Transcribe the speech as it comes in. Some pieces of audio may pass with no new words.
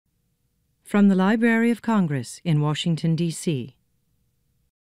From the Library of Congress in Washington, D.C.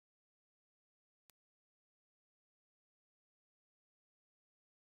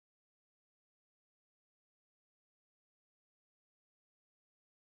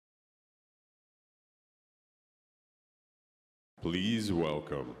 Please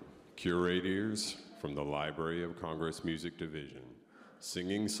welcome curators from the Library of Congress Music Division,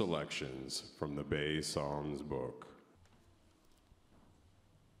 singing selections from the Bay Psalms book.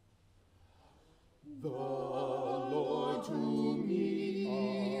 The Lord to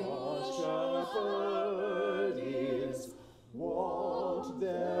me a shepherd is, want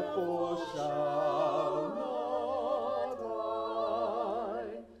therefore shall not I.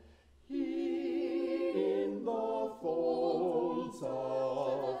 He in the folds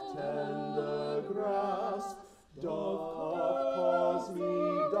of tender grass doth cause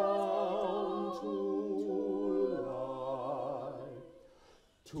me down to lie.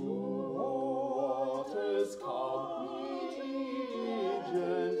 To calm me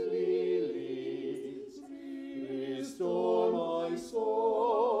gently leads, restore my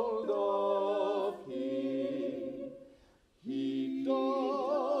soul doth he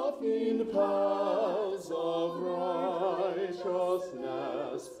doth in paths of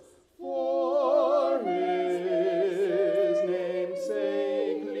righteousness for his name's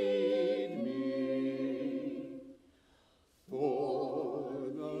sake lead me. For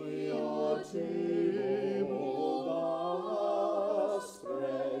thy table thou hast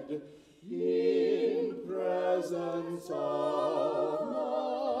spread in presence of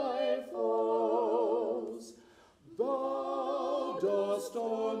my foes. Thou dost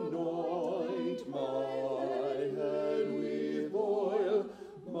anoint my head with oil,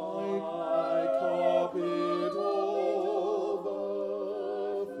 my cup it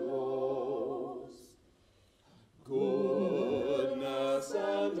overflows. Goodness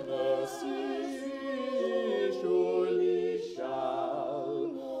and mercy surely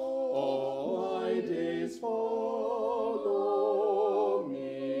shall all my days follow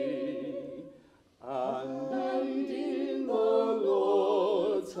me, and in the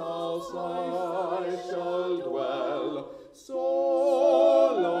Lord's house I shall dwell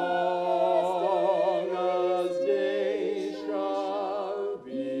so long as days shall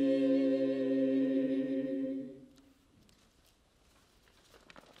be.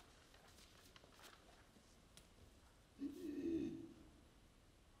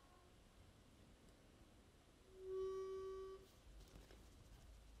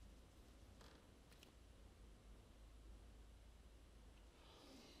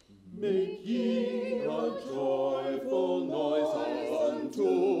 Make ye a joyful noise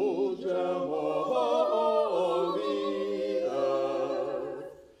unto Jehovah all the earth.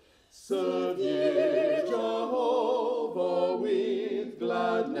 Serve ye Jehovah with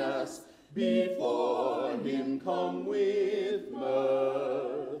gladness, before him come with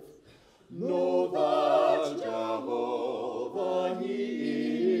mirth. Know that Jehovah,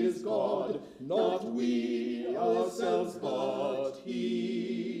 he is God, not we ourselves, but he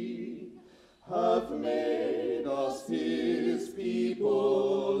hath made us his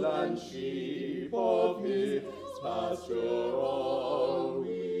people, and sheep of his pasture are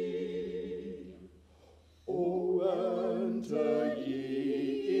we. O enter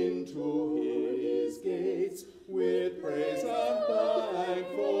ye into his gates with praise and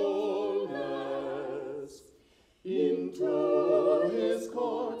thankfulness. Into his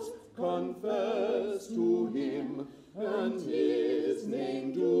courts confess to him, and his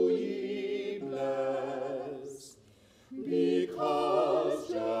name do ye bless. Because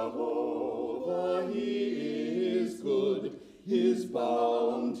Jehovah, he is good, his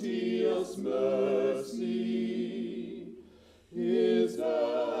bounteous mercy is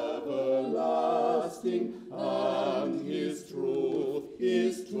everlasting, and his truth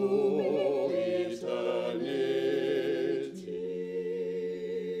is to eternity.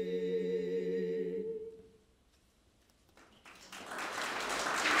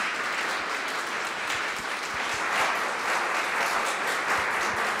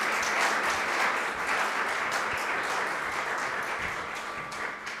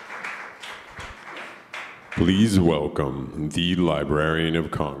 Please welcome the Librarian of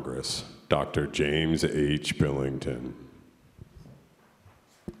Congress, Dr. James H. Billington.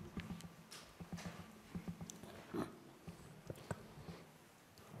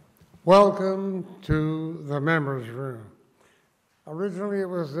 Welcome to the members' room. Originally, it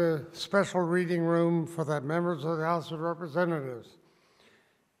was a special reading room for the members of the House of Representatives.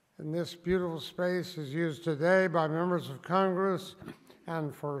 And this beautiful space is used today by members of Congress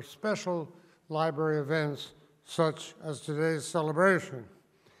and for special library events such as today's celebration.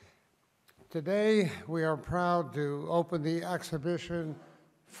 Today, we are proud to open the exhibition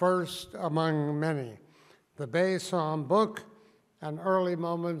First Among Many, the Bay Psalm Book and Early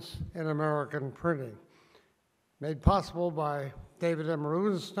Moments in American Printing, made possible by David M.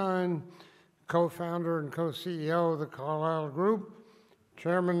 Rubenstein, co-founder and co-CEO of the Carlyle Group,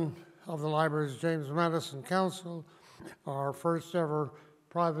 chairman of the library's James Madison Council, our first ever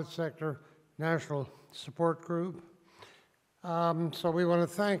private sector national support group. So we want to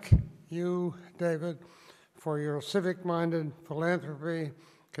thank you, David, for your civic-minded philanthropy,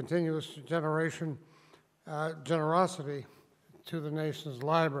 continuous generosity to the nation's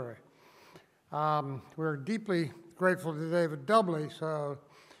library. We're deeply grateful to David doubly so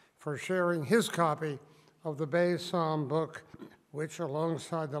for sharing his copy of the Bay Psalm book, which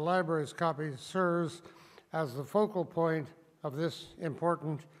alongside the library's copy serves as the focal point of this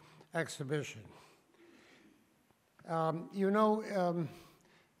important exhibition.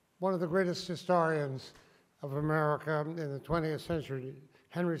 One of the greatest historians of America in the 20th century,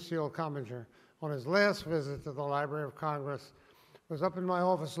 Henry Steele Commager, on his last visit to the Library of Congress, was up in my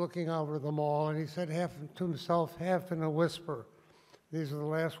office looking over the mall, and he said half to himself, half in a whisper, these are the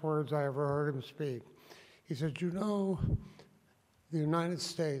last words I ever heard him speak. He said, "You know, the United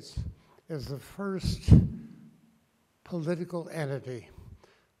States is the first political entity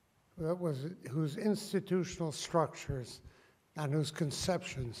whose institutional structures and whose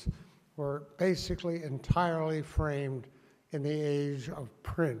conceptions were basically entirely framed in the age of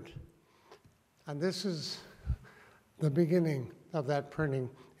print." And this is the beginning of that printing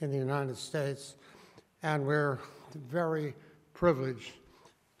in the United States, and we're very privileged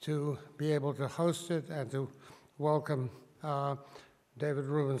to be able to host it and to welcome David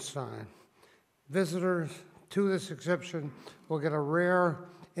Rubenstein. Visitors to this exhibition will get a rare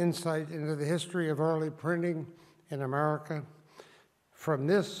insight into the history of early printing in America, from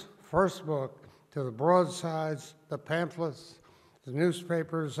this first book to the broadsides, the pamphlets, the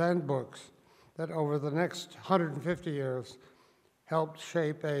newspapers, and books that over the next 150 years helped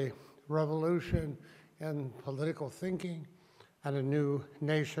shape a revolution in political thinking and a new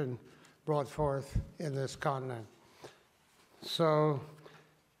nation brought forth in this continent. So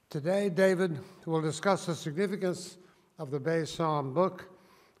today, David will discuss the significance of the Bay Psalm book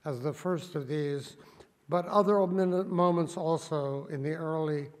as the first of these, but other moments also in the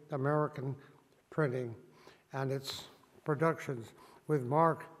early American printing and its productions, with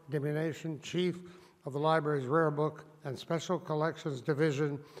Mark Dimunation, chief of the library's Rare Book and Special Collections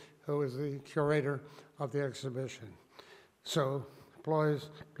Division, who is the curator of the exhibition. So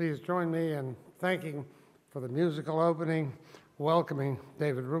please join me in thanking for the musical opening, welcoming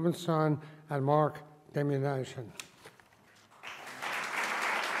David Rubenstein and Mark Dimunation.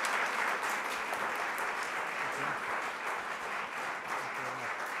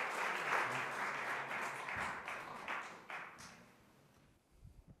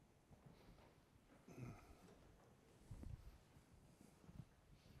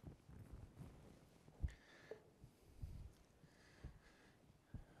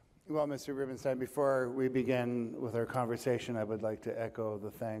 Well, Mr. Rubenstein, before we begin with our conversation, I would like to echo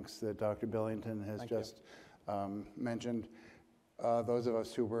the thanks that Dr. Billington has just mentioned. Those of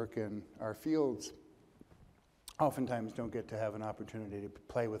us who work in our fields oftentimes don't get to have an opportunity to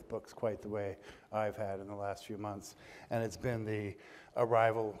play with books quite the way I've had in the last few months. And it's been the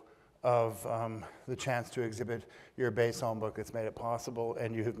arrival of the chance to exhibit your Bay Psalm book that's made it possible,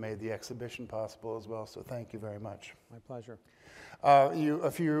 and you have made the exhibition possible as well, so thank you very much. My pleasure. About a year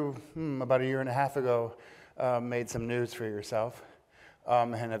and a half ago, made some news for yourself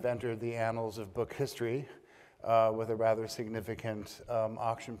and have entered the annals of book history with a rather significant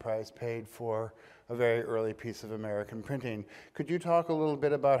auction price paid for a very early piece of American printing. Could you talk a little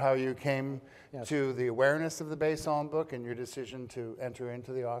bit about how you came to the awareness of the Bay Psalm book and your decision to enter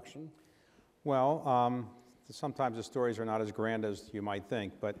into the auction? Well, sometimes the stories are not as grand as you might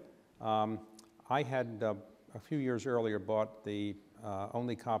think, but I had a few years earlier bought the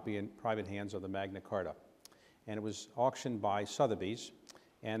only copy in private hands of the Magna Carta, and it was auctioned by Sotheby's,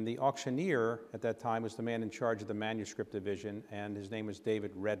 and the auctioneer at that time was the man in charge of the manuscript division, and his name was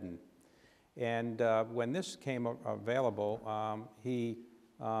David Redden. And when this came available, he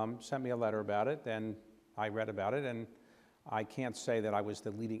sent me a letter about it, and I read about it, and I can't say that I was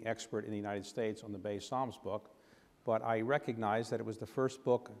the leading expert in the United States on the Bay Psalms book, but I recognized that it was the first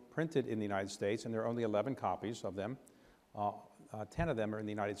book printed in the United States, and there are only 11 copies of them. 10 of them are in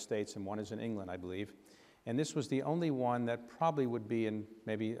the United States, and one is in England, I believe. And this was the only one that probably would be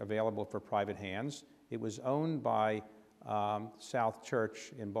maybe available for private hands. It was owned by South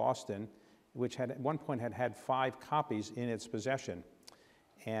Church in Boston, which had at one point had 5 copies in its possession.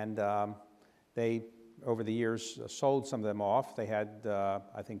 And They, over the years, sold some of them off. They had,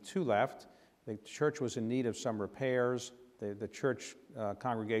 I think, 2 left. The church was in need of some repairs. The church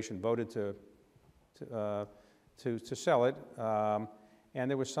congregation voted to sell it, and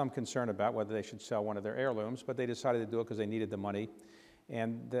there was some concern about whether they should sell one of their heirlooms, but they decided to do it because they needed the money.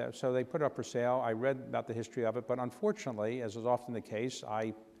 And so they put it up for sale. I read about the history of it, but unfortunately, as is often the case,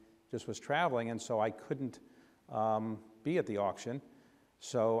 I just was traveling, and so I couldn't be at the auction.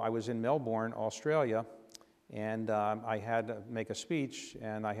 So I was in Melbourne, Australia, and I had to make a speech,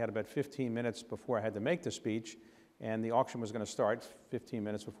 and I had about 15 minutes before I had to make the speech, and the auction was going to start 15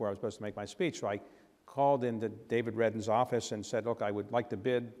 minutes before I was supposed to make my speech. So I called into David Redden's office and said, look, I would like to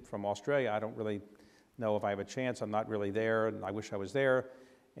bid from Australia. I don't really know if I have a chance. I'm not really there, and I wish I was there.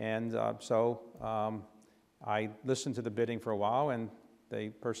 And so I listened to the bidding for a while, and the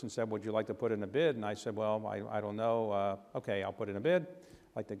person said, would you like to put in a bid? And I said, well, I don't know. Okay, I'll put in a bid.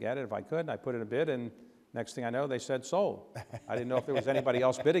 I'd like to get it if I could. And I put in a bid, and next thing I know, they said sold. I didn't know if there was anybody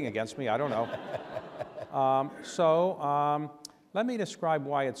else bidding against me. I don't know. Let me describe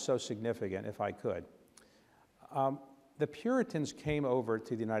why it's so significant, if I could. The Puritans came over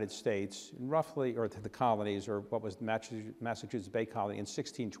to the United States roughly, or to the colonies, or what was Massachusetts Bay Colony, in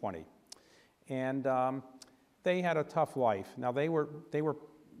 1620. And they had a tough life. Now, they were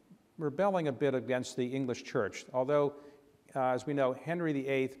rebelling a bit against the English church, although, as we know, Henry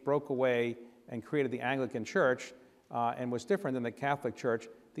VIII broke away and created the Anglican Church and was different than the Catholic Church.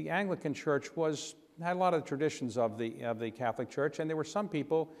 The Anglican Church had a lot of traditions of the Catholic Church, and there were some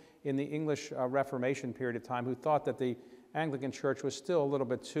people in the English Reformation period of time who thought that the Anglican Church was still a little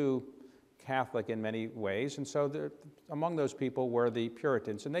bit too Catholic in many ways, and so among those people were the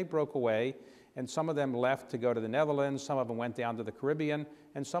Puritans, and they broke away, and some of them left to go to the Netherlands, some of them went down to the Caribbean,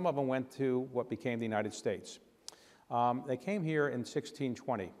 and some of them went to what became the United States. They came here in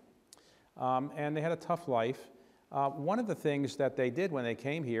 1620, and they had a tough life. One of the things that they did when they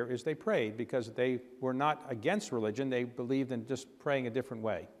came here is they prayed, because they were not against religion. They believed in just praying a different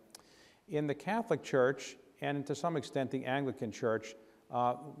way. In the Catholic Church, and to some extent the Anglican Church,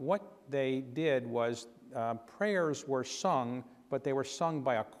 what they did was prayers were sung, but they were sung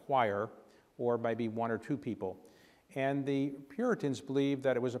by a choir, or maybe 1 or 2 people. And the Puritans believed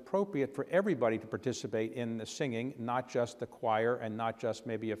that it was appropriate for everybody to participate in the singing, not just the choir and not just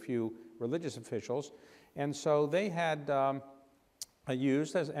maybe a few religious officials. And so they had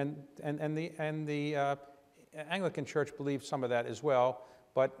used, and the Anglican Church believed some of that as well,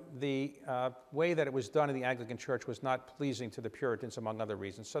 but the way that it was done in the Anglican Church was not pleasing to the Puritans, among other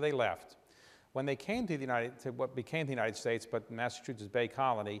reasons, so they left. When they came to what became the United States, but Massachusetts Bay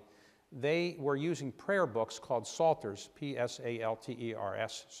Colony, they were using prayer books called Psalters,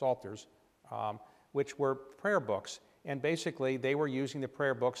 P-S-A-L-T-E-R-S, Psalters, which were prayer books, and basically they were using the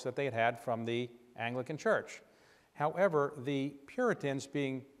prayer books that they had from the Anglican Church. However, the Puritans,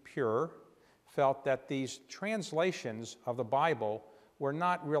 being pure, felt that these translations of the Bible were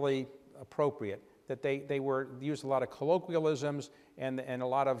not really appropriate, that they used a lot of colloquialisms and a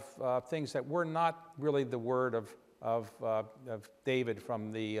lot of things that were not really the word of David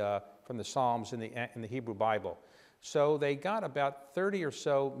from the Psalms in the Hebrew Bible. So they got about 30 or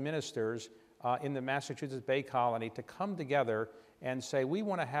so ministers in the Massachusetts Bay Colony to come together and say, we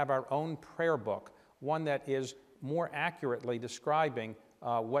want to have our own prayer book, one that is more accurately describing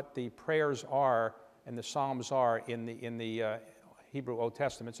what the prayers are and the Psalms are in the Hebrew Old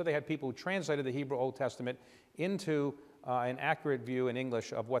Testament. So they had people who translated the Hebrew Old Testament into an accurate view in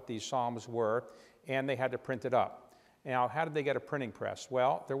English of what these Psalms were, and they had to print it up. Now, how did they get a printing press?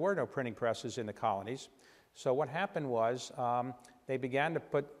 Well, there were no printing presses in the colonies. So what happened was they began to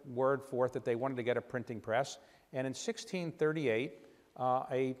put word forth that they wanted to get a printing press. And in 1638,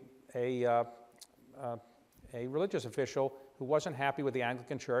 a religious official who wasn't happy with the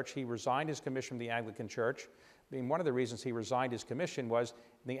Anglican Church, he resigned his commission from the Anglican Church. I mean, one of the reasons he resigned his commission was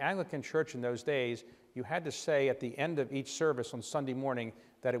in the Anglican Church in those days, you had to say at the end of each service on Sunday morning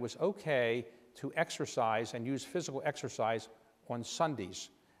that it was okay to exercise and use physical exercise on Sundays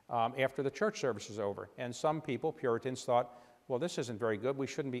after the church service is over. And some people, Puritans, thought, well, this isn't very good. We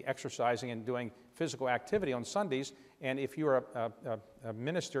shouldn't be exercising and doing physical activity on Sundays. And if you were a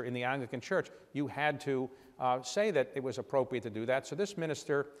minister in the Anglican Church, you had to say that it was appropriate to do that. So this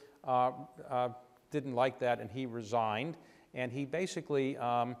minister didn't like that, and he resigned. And he basically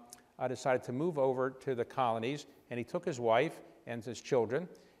decided to move over to the colonies, and he took his wife and his children,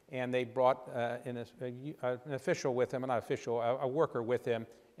 and they brought an official with him, not official, a worker with him,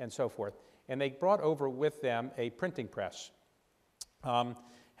 and so forth. And they brought over with them a printing press.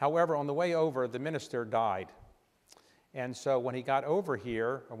 However, on the way over, the minister died. And so when he got over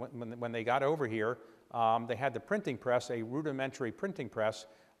here, or when they got over here, they had the printing press, a rudimentary printing press,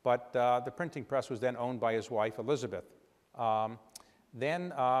 but the printing press was then owned by his wife, Elizabeth.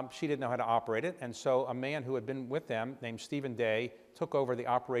 Then she didn't know how to operate it, and so a man who had been with them, named Stephen Day, took over the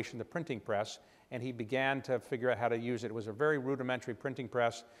operation of the printing press, and he began to figure out how to use it. It was a very rudimentary printing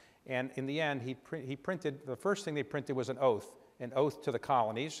press, and in the end, he printed, the first thing they printed was an oath to the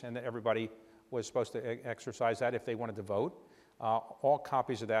colonies, and everybody was supposed to exercise that if they wanted to vote. All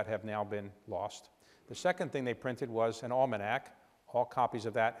copies of that have now been lost. The second thing they printed was an almanac. All copies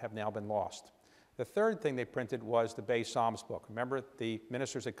of that have now been lost. The third thing they printed was the Bay Psalms book. Remember, the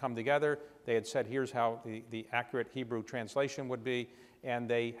ministers had come together, they had said, here's how the accurate Hebrew translation would be, and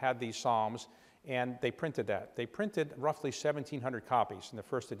they had these Psalms, and they printed that. They printed roughly 1,700 copies in the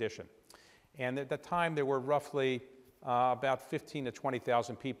first edition. And at the time, there were roughly about 15 to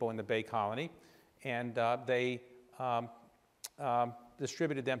 20,000 people in the Bay Colony, and they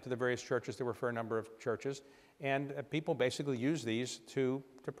distributed them to the various churches. There were a fair number of churches, and people basically used these to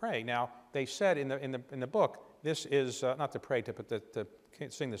pray. Now, they said in the book, this is not to pray, to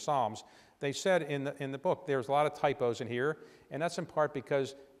sing the Psalms. They said in the book there's a lot of typos in here, and that's in part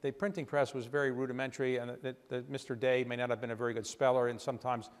because the printing press was very rudimentary, and Mr. Day may not have been a very good speller, and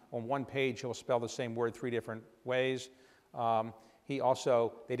sometimes on one page he'll spell the same word 3 different ways.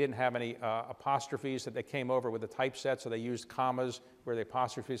 They didn't have any apostrophes that they came over with the typeset, so they used commas where the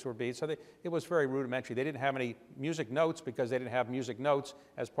apostrophes would be. So it was very rudimentary. They didn't have any music notes because they didn't have music notes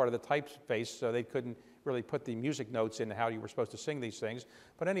as part of the typeface, so they couldn't really put the music notes in how you were supposed to sing these things.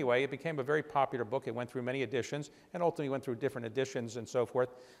 But anyway, it became a very popular book. It went through many editions, and ultimately went through different editions and so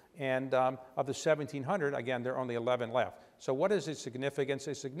forth. And of the 1,700, again, there are only 11 left. So what is its significance?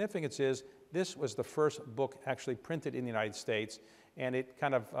 Its significance is this was the first book actually printed in the United States, and it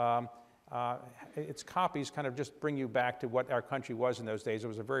kind of, its copies kind of just bring you back to what our country was in those days. It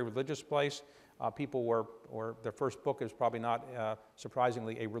was a very religious place. People were, or the first book is probably not,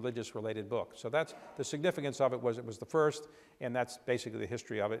 surprisingly, a religious-related book. So that's the significance of it was the first, and that's basically the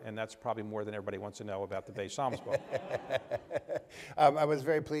history of it, and that's probably more than everybody wants to know about the Bay Psalms book. I was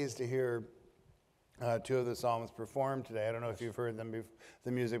very pleased to hear 2 of the Psalms performed today. I don't know if you've heard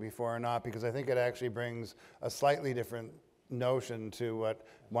the music before or not, because I think it actually brings a slightly different notion to what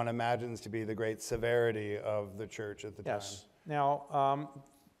one imagines to be the great severity of the church at the time. Yes. Now,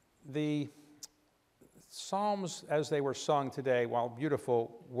 the Psalms, as they were sung today, while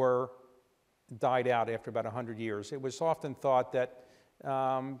beautiful, died out after about 100 years. It was often thought that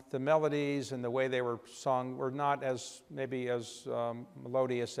the melodies and the way they were sung were not as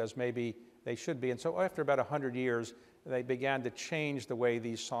melodious as maybe they should be. And so after about 100 years, they began to change the way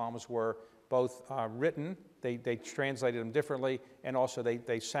these Psalms were both written. They translated them differently, and also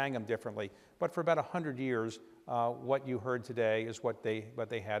they sang them differently. But for about 100 years, what you heard today is what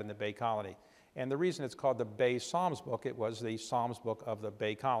they had in the Bay Colony. And the reason it's called the Bay Psalms book, it was the Psalms book of the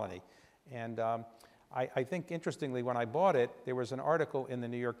Bay Colony. And I think, interestingly, when I bought it, there was an article in the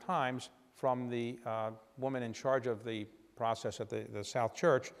New York Times from the woman in charge of the process at the South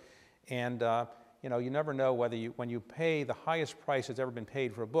Church. And you never know whether when you pay the highest price that's ever been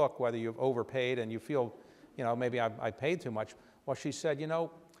paid for a book, whether you've overpaid and you feel, maybe I paid too much. Well, she said,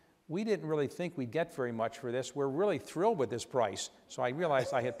 we didn't really think we'd get very much for this. We're really thrilled with this price. So I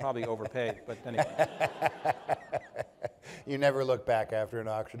realized I had probably overpaid, but anyway. You never look back after an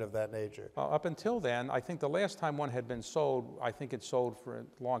auction of that nature. Up until then, I think the last time one had been sold, I think it sold for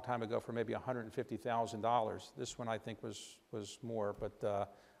a long time ago for maybe $150,000. This one I think was more, but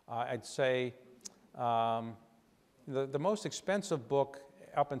I'd say the most expensive book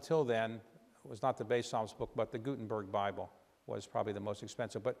up until then was not the Bay Psalms book, but the Gutenberg Bible was probably the most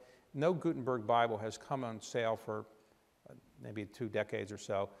expensive. But no Gutenberg Bible has come on sale for maybe 2 decades or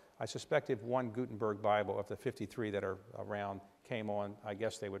so. I suspect if one Gutenberg Bible of the 53 that are around came on, I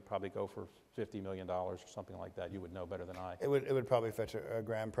guess they would probably go for $50 million or something like that. You would know better than I. It would probably fetch a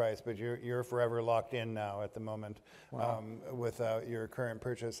grand price, but you're forever locked in now at the moment. Wow. With your current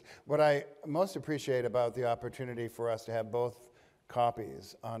purchase. What I most appreciate about the opportunity for us to have both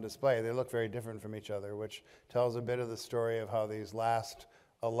copies on display, they look very different from each other, which tells a bit of the story of how these last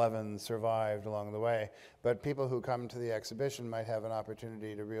 11 survived along the way. But people who come to the exhibition might have an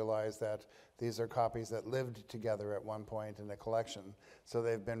opportunity to realize that these are copies that lived together at one point in the collection. So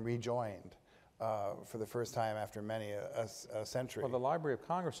they've been rejoined for the first time after many a century. Well, the Library of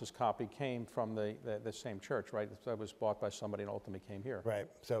Congress's copy came from the same church, right? It was bought by somebody and ultimately came here. Right.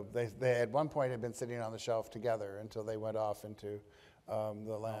 So they at one point had been sitting on the shelf together until they went off into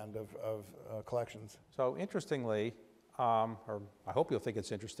the land of collections. So interestingly, or I hope you'll think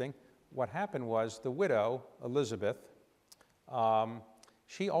it's interesting, what happened was the widow, Elizabeth,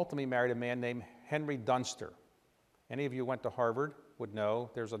 She ultimately married a man named Henry Dunster. Any of you who went to Harvard would know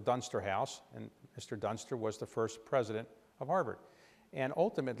there's a Dunster House, and Mr. Dunster was the first president of Harvard. And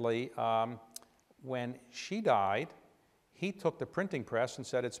ultimately, when she died, he took the printing press and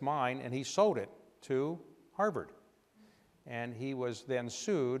said, it's mine, and he sold it to Harvard. And he was then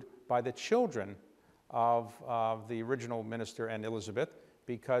sued by the children of the original minister and Elizabeth,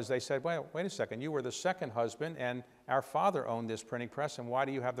 because they said, well, wait a second, you were the second husband, and our father owned this printing press, and why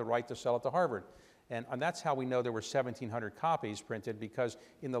do you have the right to sell it to Harvard? And that's how we know there were 1,700 copies printed, because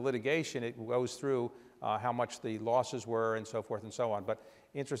in the litigation it goes through how much the losses were and so forth and so on. But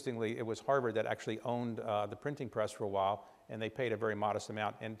interestingly, it was Harvard that actually owned the printing press for a while, and they paid a very modest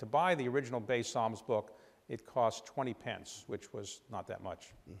amount. And to buy the original Bay Psalms book, it cost 20 pence, which was not that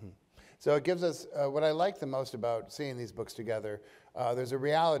much. Mm-hmm. So it gives us, what I like the most about seeing these books together, there's a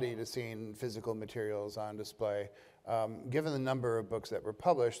reality to seeing physical materials on display. Given the number of books that were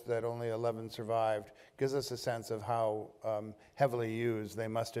published, that only 11 survived, gives us a sense of how heavily used they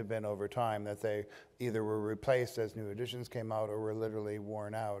must have been over time, that they either were replaced as new editions came out or were literally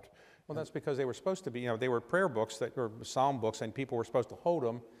worn out. Well, that's because they were supposed to be, they were prayer books that were psalm books, and people were supposed to hold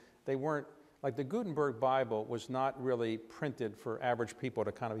them. They weren't, like the Gutenberg Bible was not really printed for average people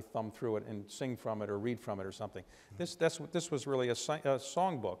to kind of thumb through it and sing from it or read from it or something. This was really a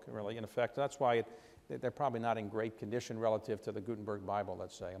song book, really, in effect. That's why they're probably not in great condition relative to the Gutenberg Bible,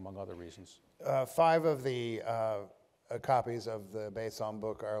 let's say, among other reasons. 5 of the copies of the Bay Psalm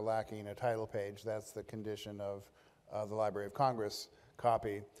book are lacking a title page. That's the condition of the Library of Congress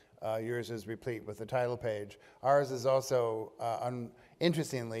copy. Yours is replete with the title page. Ours is also,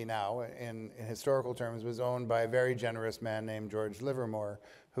 interestingly now, in historical terms, was owned by a very generous man named George Livermore,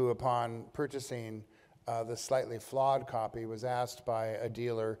 who upon purchasing the slightly flawed copy was asked by a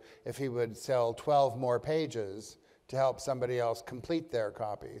dealer if he would sell 12 more pages to help somebody else complete their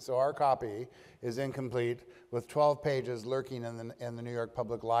copy. So our copy is incomplete with 12 pages lurking in the New York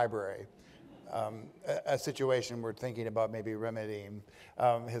Public Library. A situation we're thinking about maybe remedying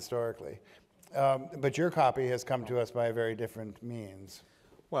historically. But your copy has come to us by a very different means.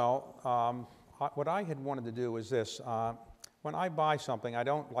 Well, what I had wanted to do was this. When I buy something, I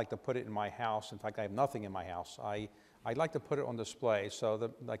don't like to put it in my house. In fact, I have nothing in my house. I'd like to put it on display.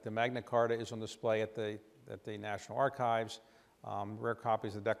 So like the Magna Carta is on display at the National Archives. Rare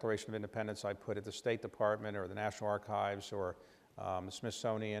copies of the Declaration of Independence I put at the State Department or the National Archives or the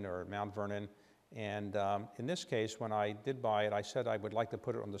Smithsonian or Mount Vernon. And in this case, when I did buy it, I said I would like to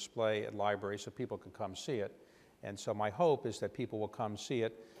put it on display at libraries so people can come see it. And so my hope is that people will come see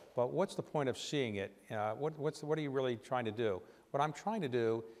it. But what's the point of seeing it? What are you really trying to do? What I'm trying to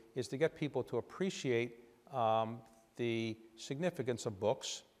do is to get people to appreciate the significance of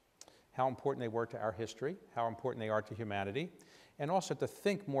books, how important they were to our history, how important they are to humanity, and also to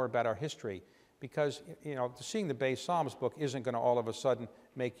think more about our history. Because seeing the Bay Psalms book isn't going to all of a sudden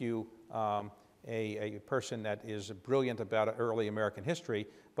make you a person that is brilliant about early American history,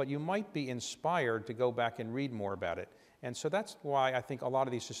 but you might be inspired to go back and read more about it. And so that's why I think a lot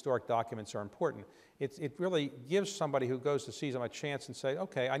of these historic documents are important. It really gives somebody who goes to see them a chance and say,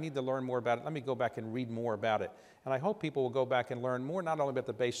 okay, I need to learn more about it. Let me go back and read more about it. And I hope people will go back and learn more, not only about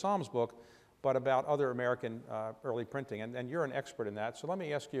the Bay Psalms book, but about other American early printing. And you're an expert in that. So let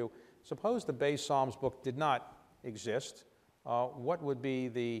me ask you, suppose the Bay Psalms book did not exist. What would be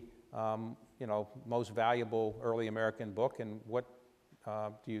the most valuable early American book, and what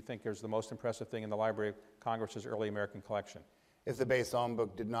do you think is the most impressive thing in the Library of Congress's early American collection? If the Bay Psalm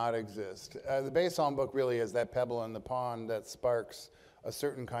book did not exist. The Bay Psalm book really is that pebble in the pond that sparks a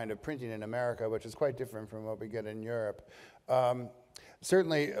certain kind of printing in America, which is quite different from what we get in Europe.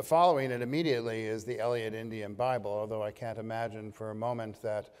 Certainly following it immediately is the Eliot Indian Bible, although I can't imagine for a moment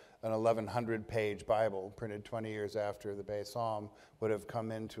that an 1,100-page Bible printed 20 years after the Bay Psalm would have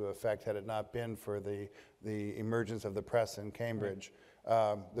come into effect had it not been for the emergence of the press in Cambridge.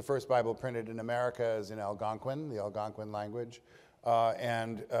 The first Bible printed in America is in Algonquin, the Algonquin language,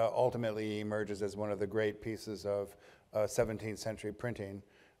 and ultimately emerges as one of the great pieces of 17th century printing,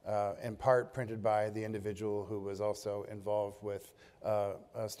 in part printed by the individual who was also involved with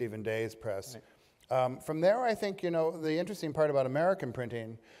Stephen Day's press. Right. From there, I think, the interesting part about American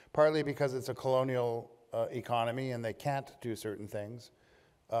printing, partly because it's a colonial economy and they can't do certain things.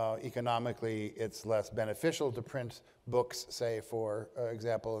 Economically, it's less beneficial to print books, say, for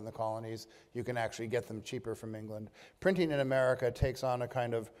example, in the colonies. You can actually get them cheaper from England. Printing in America takes on a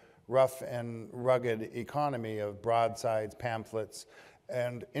kind of rough and rugged economy of broadsides, pamphlets,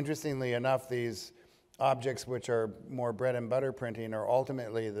 and interestingly enough, these objects which are more bread and butter printing are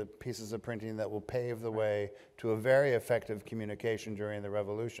ultimately the pieces of printing that will pave the way to a very effective communication during the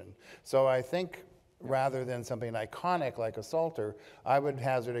Revolution. So I think rather than something iconic like a Psalter, I would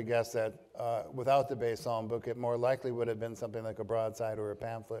hazard a guess that without the Bay Psalm book, it more likely would have been something like a broadside or a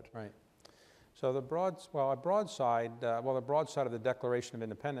pamphlet. Right. So the broadside of the Declaration of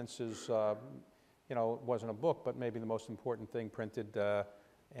Independence is, you know, it wasn't a book, but maybe the most important thing printed.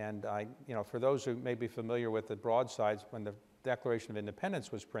 And you know, for those who may be familiar with the broadsides, when the Declaration of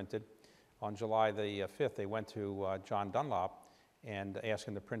Independence was printed on July the 5th, they went to John Dunlop and asked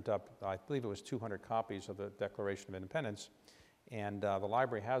him to print up, I believe it was 200 copies of the Declaration of Independence. And the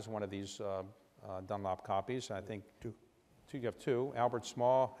library has one of these Dunlop copies. I think you have two. Albert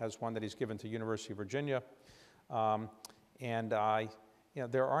Small has one that he's given to University of Virginia. You know,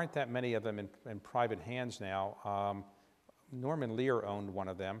 there aren't that many of them in private hands now. Norman Lear owned one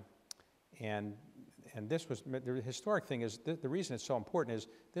of them. And this was, the historic thing is, the reason it's so important is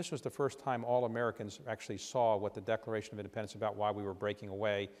this was the first time all Americans actually saw what the Declaration of Independence about why we were breaking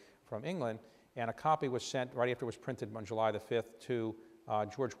away from England. And a copy was sent right after it was printed on July the 5th to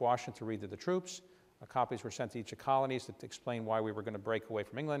George Washington to read to the troops. Copies were sent to each of the colonies to explain why we were going to break away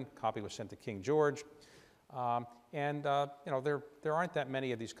from England. A copy was sent to King George. You know, there aren't that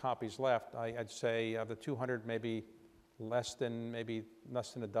many of these copies left. I'd say of the 200, maybe less than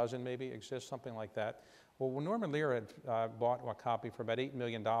a dozen maybe exist, something like that. Well, Norman Lear had bought a copy for about $8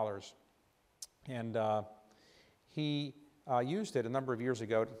 million. And he used it a number of years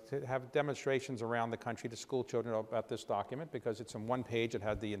ago to have demonstrations around the country to school children about this document, because it's on one page. It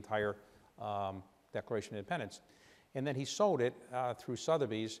had the entire Declaration of Independence. And then he sold it through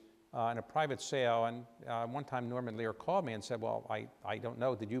Sotheby's in a private sale. And one time Norman Lear called me and said, well, I don't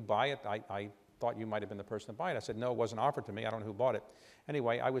know, did you buy it? I thought you might have been the person to buy it. I said, no, it wasn't offered to me. I don't know who bought it.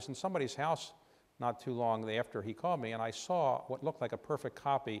 Anyway, I was in somebody's house not too long after he called me, and I saw what looked like a perfect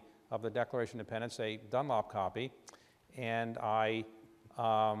copy of the Declaration of Independence, a Dunlop copy. And I,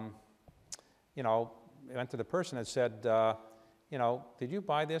 you know, went to the person and said, you know, did you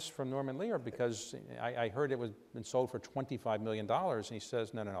buy this from Norman Lear? Because I heard it was been sold for $25 million. And he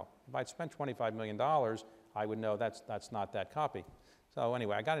says, no. If I'd spent $25 million, I would know that's not that copy. So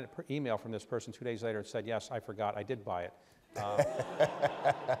anyway, I got an email from this person 2 days later and said, yes, I forgot, I did buy it. It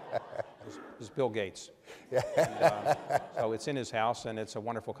was Bill Gates. And, so it's in his house, and it's a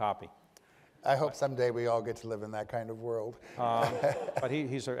wonderful copy. I hope someday we all get to live in that kind of world. But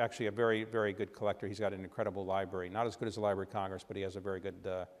he's actually a very, very good collector. He's got an incredible library. Not as good as the Library of Congress, but he has a very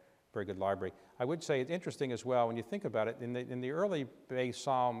good library. I would say it's interesting as well when you think about it. In the early Bay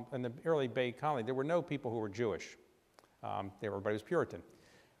Psalm, in the early Bay Colony, there were no people who were Jewish. Everybody was Puritan,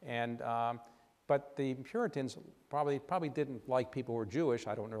 but the Puritans probably didn't like people who were Jewish.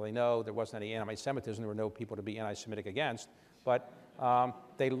 I don't really know. There wasn't any anti-Semitism. There were no people to be anti-Semitic against, but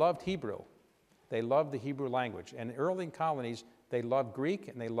they loved Hebrew. They loved the Hebrew language. And early colonies, they loved Greek,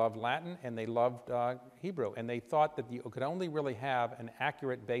 and they loved Latin, and they loved Hebrew. And they thought that you could only really have an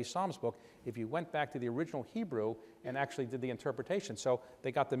accurate Bay Psalms book if you went back to the original Hebrew and actually did the interpretation. So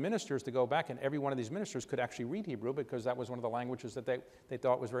they got the ministers to go back, and every one of these ministers could actually read Hebrew, because that was one of the languages that they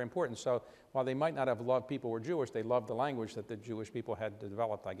thought was very important. So while they might not have loved people who were Jewish, they loved the language that the Jewish people had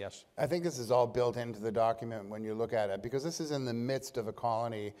developed, I guess. I think this is all built into the document when you look at it, because this is in the midst of a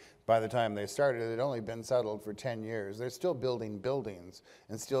colony. By the time they started, it had only been settled for 10 years. They're still building buildings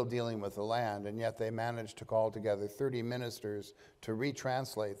and still dealing with the land, and yet they managed to call together 30 ministers to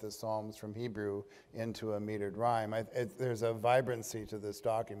retranslate the Psalms from Hebrew into a metered rhyme. There's a vibrancy to this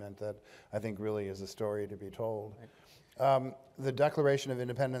document that I think really is a story to be told. The Declaration of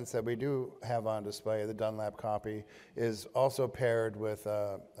Independence that we do have on display, the Dunlap copy, is also paired with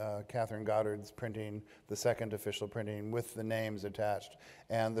Catherine Goddard's printing, the second official printing with the names attached,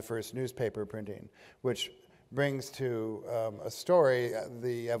 and the first newspaper printing, which brings to a story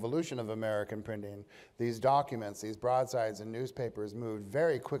the evolution of American printing. These documents, these broadsides and newspapers moved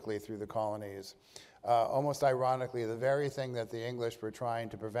very quickly through the colonies. Almost ironically, the very thing that the English were trying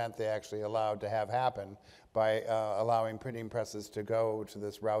to prevent, they actually allowed to have happen by allowing printing presses to go to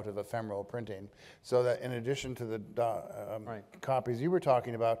this route of ephemeral printing. So that in addition to the copies you were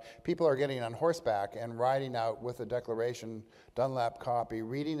talking about, people are getting on horseback and riding out with a Declaration Dunlap copy,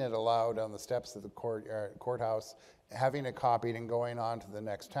 reading it aloud on the steps of the courthouse, having it copied and going on to the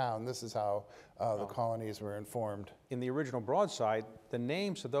next town. This is how the colonies were informed. In the original broadside, the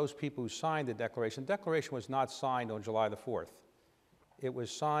names of those people who signed the Declaration was not signed on July the 4th. It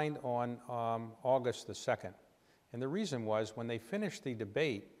was signed on August the 2nd. And the reason was, when they finished the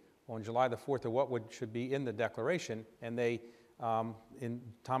debate on July the 4th of what should be in the Declaration, and they in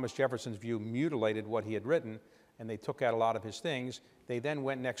Thomas Jefferson's view, mutilated what he had written, and they took out a lot of his things. They then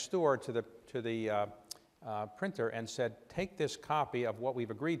went next door to the printer and said, take this copy of what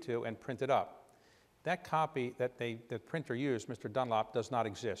we've agreed to and print it up. That copy that the printer used, Mr. Dunlop, does not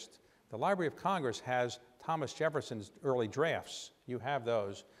exist. The Library of Congress has Thomas Jefferson's early drafts. You have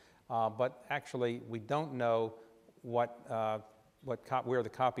those. But actually, we don't know where the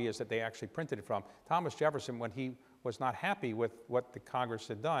copy is that they actually printed it from. Thomas Jefferson, when he was not happy with what the Congress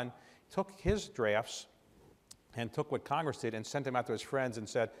had done, took his drafts and took what Congress did and sent them out to his friends and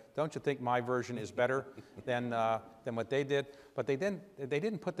said, don't you think my version is better than what they did? But they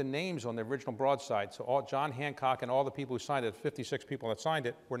didn't put the names on the original broadside. So John Hancock and all the people who signed it, 56 people that signed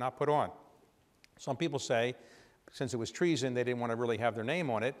it, were not put on. Some people say, since it was treason, they didn't want to really have their name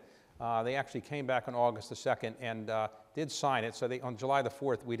on it. They actually came back on August the 2nd and did sign it. So on July the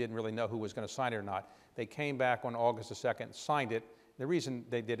 4th, we didn't really know who was going to sign it or not. They came back on August the 2nd, signed it. The reason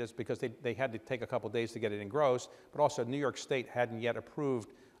they did is because they had to take a couple days to get it engrossed, but also New York State hadn't yet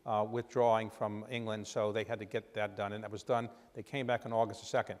approved withdrawing from England, so they had to get that done, and that was done. They came back on August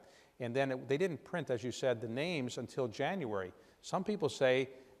the 2nd. And then they didn't print, as you said, the names until January. Some people say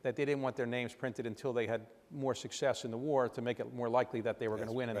that they didn't want their names printed until they had more success in the war to make it more likely that they were going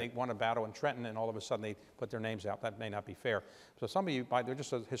to win, and they won a battle in Trenton, and all of a sudden they put their names out. That may not be fair. So some of you,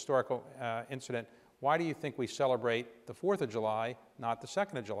 just a historical incident, why do you think we celebrate the 4th of July, not the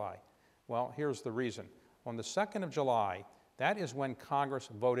 2nd of July? Well, here's the reason. On the 2nd of July, that is when Congress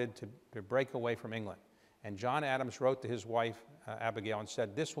voted to break away from England. And John Adams wrote to his wife, Abigail, and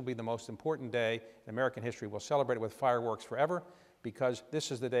said, this will be the most important day in American history. We'll celebrate it with fireworks forever because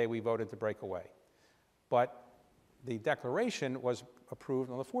this is the day we voted to break away. But the Declaration was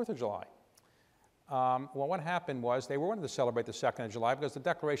approved on the 4th of July. Well, what happened was they wanted to celebrate the 2nd of July because the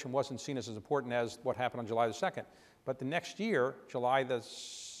Declaration wasn't seen as important as what happened on July the 2nd. But the next year, July the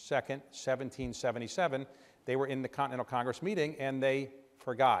 2nd, 1777, they were in the Continental Congress meeting and they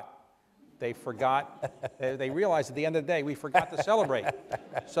forgot. They forgot. They realized at the end of the day, we forgot to celebrate.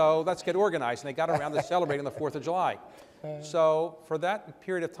 So let's get organized. And they got around to celebrating the 4th of July. So for that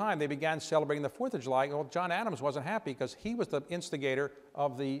period of time, they began celebrating the 4th of July. Well, John Adams wasn't happy because he was the instigator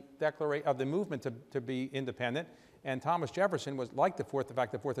of the movement to be independent. And Thomas Jefferson liked the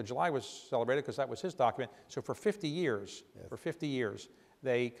fact the 4th of July was celebrated because that was his document. So for 50 years,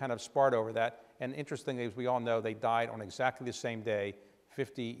 they kind of sparred over that. And interestingly, as we all know, they died on exactly the same day,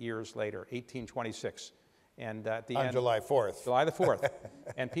 50 years later, 1826. And at the end, July 4th. July the 4th.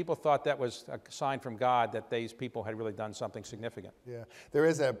 And people thought that was a sign from God that these people had really done something significant. Yeah, there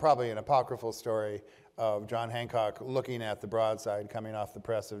is probably an apocryphal story of John Hancock looking at the broadside coming off the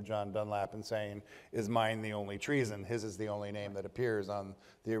press of John Dunlap and saying, is mine the only treason? His is the only name that appears on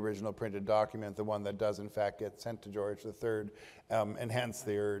the original printed document, the one that does in fact get sent to George III, and hence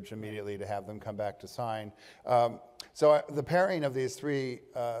the urge immediately to have them come back to sign. So the pairing of these three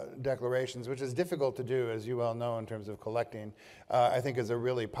declarations, which is difficult to do, as you well know, in terms of collecting, I think is a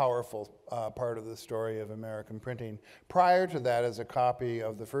really powerful part of the story of American printing. Prior to that is a copy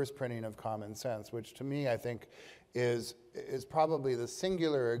of the first printing of Common Sense, which to me I think is probably the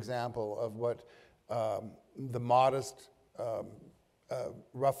singular example of what the modest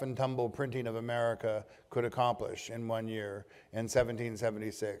rough and tumble printing of America could accomplish in 1 year in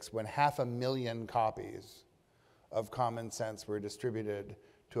 1776, when 500,000 copies of Common Sense were distributed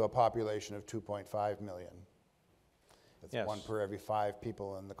to a population of 2.5 million. That's yes. 1 per every 5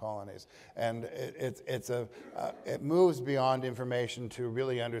 people in the colonies. And it moves beyond information to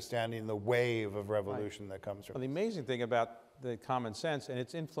really understanding the wave of revolution that comes from Well, the amazing thing about the Common Sense and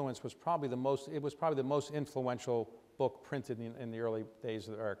its influence was probably the most influential book printed in the early days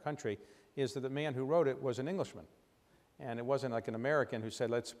of our country, is that the man who wrote it was an Englishman. And it wasn't like an American who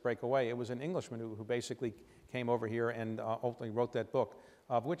said, let's break away. It was an Englishman who basically came over here and ultimately wrote that book,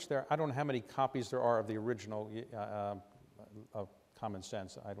 of which I don't know how many copies there are of the original of Common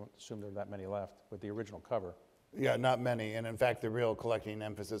Sense. I don't assume there are that many left with the original cover. Yeah, not many. And in fact, the real collecting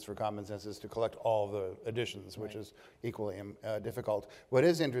emphasis for Common Sense is to collect all the editions, which is equally difficult. What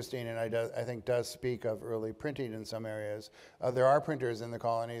is interesting, and I think does speak of early printing in some areas, there are printers in the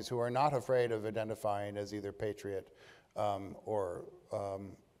colonies who are not afraid of identifying as either patriot or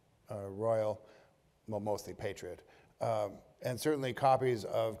royal, well, mostly patriot. And certainly copies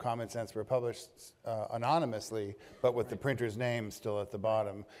of Common Sense were published anonymously, but with the printer's name still at the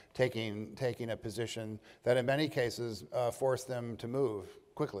bottom, taking a position that in many cases forced them to move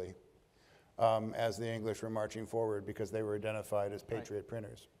quickly. as the English were marching forward because they were identified as patriot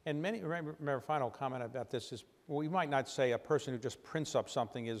printers. And many, remember, final comment about this is, we might not say a person who just prints up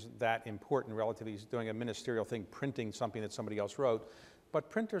something is that important relatively. He's doing a ministerial thing, printing something that somebody else wrote. But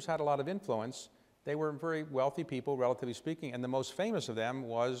printers had a lot of influence. They were very wealthy people, relatively speaking, and the most famous of them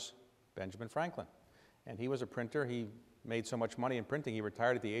was Benjamin Franklin. And he was a printer. He made so much money in printing, he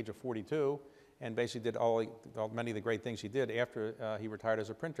retired at the age of 42, and basically did many of the great things he did after he retired as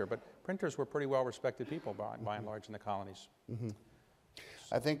a printer. But printers were pretty well-respected people by and large in the colonies.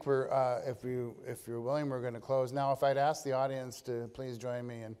 I think we're, if you're willing, we're going to close. Now, if I'd ask the audience to please join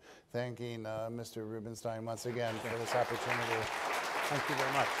me in thanking Mr. Rubenstein once again for this opportunity. Thank you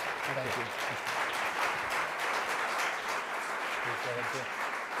very much. Thank you. Appreciate it.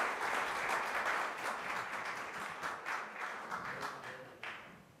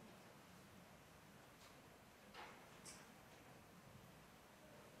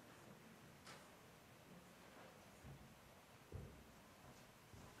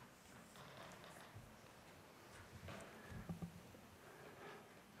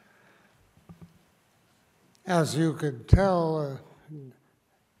 As you could tell,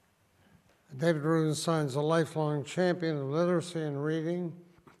 David Rubenstein is a lifelong champion of literacy and reading.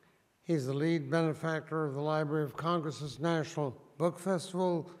 He's the lead benefactor of the Library of Congress's National Book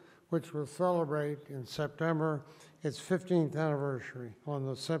Festival, which will celebrate in September its 15th anniversary on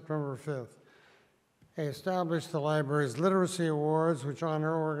the September 5th. He established the library's Literacy Awards, which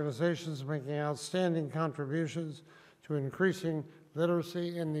honor organizations making outstanding contributions to increasing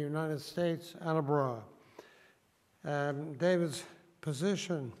literacy in the United States and abroad. David's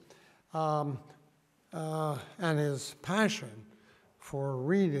position and his passion for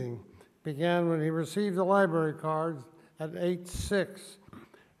reading began when he received a library card at age 6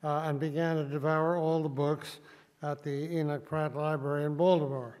 and began to devour all the books at the Enoch Pratt Library in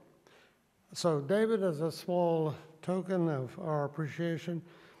Baltimore. So David, as a small token of our appreciation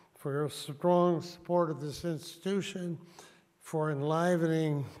for your strong support of this institution, for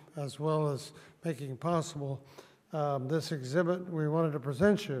enlivening as well as making possible this exhibit, we wanted to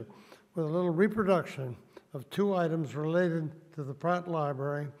present you with a little reproduction of 2 items related to the Pratt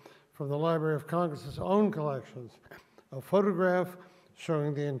Library from the Library of Congress's own collections: a photograph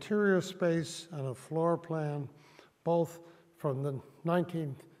showing the interior space and a floor plan, both from the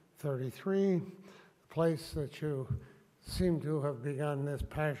 1933, the place that you seem to have begun this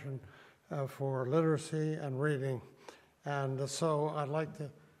passion for literacy and reading. And so I'd like to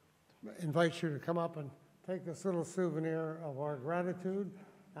invite you to come up and take this little souvenir of our gratitude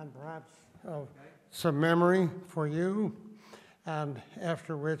and perhaps of some memory for you, and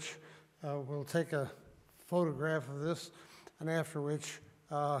after which we'll take a photograph of this, and after which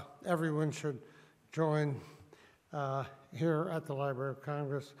everyone should join here at the Library of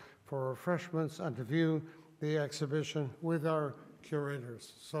Congress for refreshments and to view the exhibition with our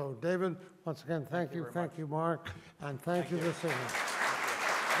curators. So David, once again, thank you, Mark, and thank you this evening.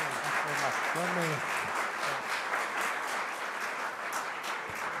 Let me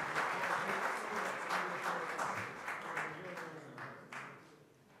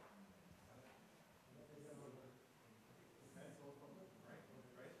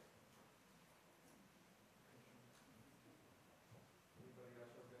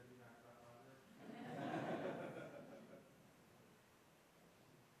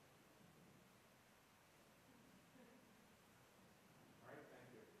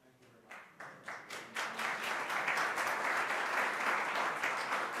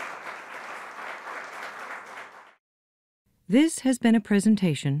This has been a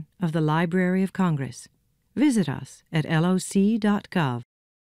presentation of the Library of Congress. Visit us at loc.gov.